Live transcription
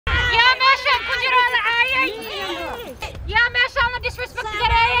Yeah, mashallah, disrespect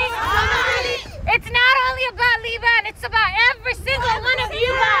today. It's not only about Liban, it's about every single one of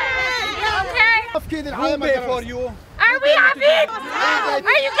you guys. Okay? Who pay for you? Are we Abid?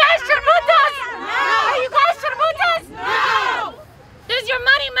 Are you guys sharmutas? Are you guys sharmutas? No! Does your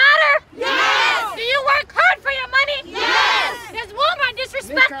money matter? Yes! Do you work hard for your money? Yes! Does Walmart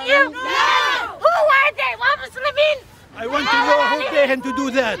disrespect you? No! Who are they? What Muslimin? I want to know who pay him to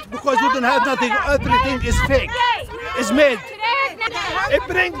do that, because we don't have nothing. Everything is fake. It's made.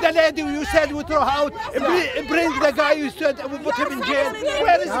 Bring the lady you said we throw out. Bring the guy you said we put him in jail.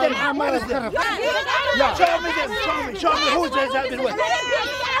 Where is them? Where is them? Yeah. Show me them. Show me who this happened with.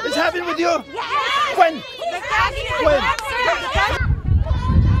 It's happened with you? When? When?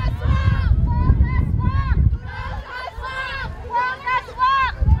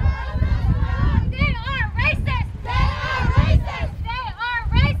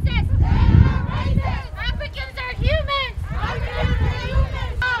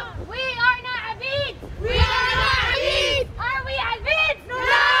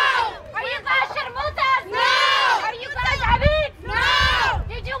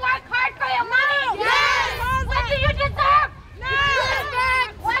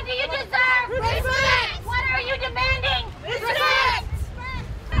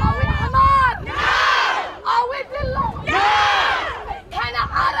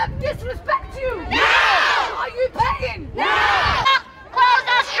 Disrespect you? No! Are you paying? No! Close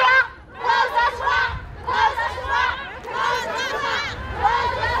the shop! Close the shop! Close the shop! Close the shop!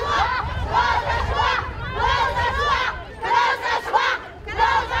 Close the shop! Close the shop! Close the shop! Close the shop!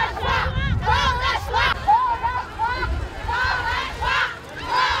 Close the shop!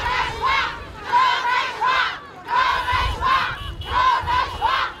 Close the shop! Close the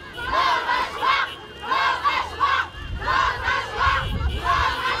shop! Close the shop! Close the shop! Close the shop! Close the shop! Close the shop! Close the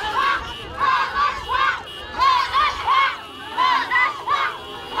shop! Close the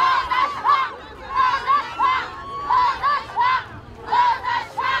shop! Close the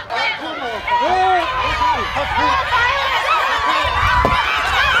shop!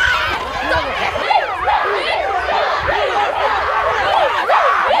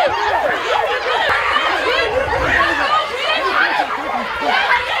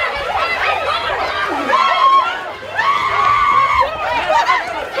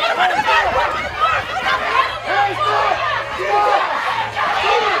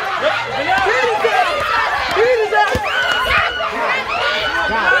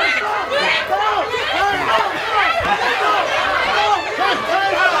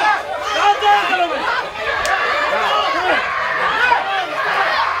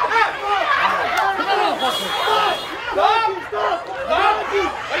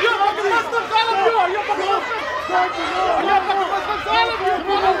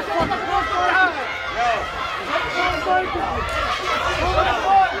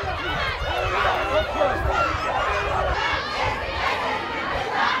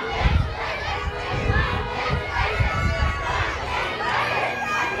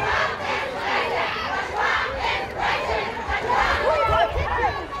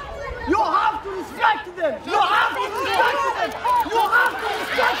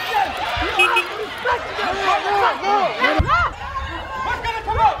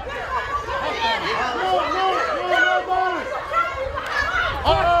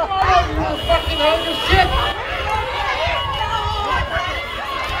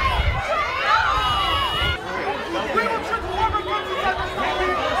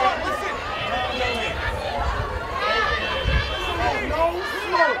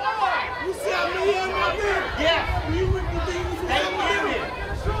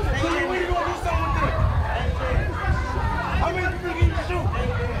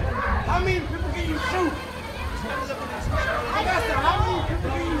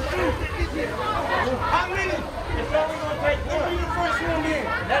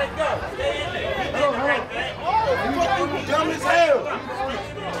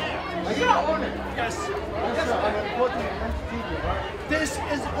 This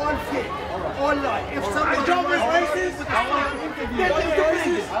is all fake, all lie. If somebody is racist,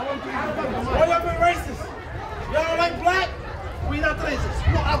 why y'all been racist? Y'all don't like black? We're not racist.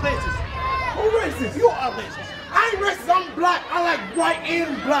 You are racist. Who racist? You are racist. I ain't racist, I'm black. I like white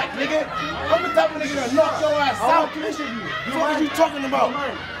and black, nigga. I'm the type of nigga that knock your ass out. What are you talking about?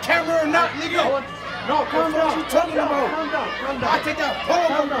 Camera or not, nigga? No, calm down. What you talking about? Calm down. I take that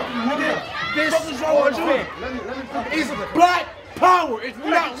power, nigga. This What is wrong with you? It's black power. If you're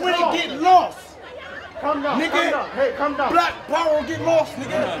not winning, get lost. Calm down. Nigga, Hey, calm down. black power will get lost,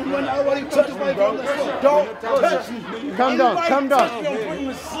 nigga. When nobody touches me, bro. Don't touch me. Calm down. Anybody Calm touch down. me, I'm putting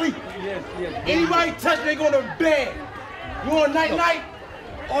him to sleep. Anybody touch me, they go to bed. You want night night?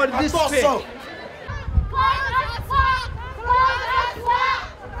 Or I this thought fake. so. Close ASWAQ! Close ASWAQ!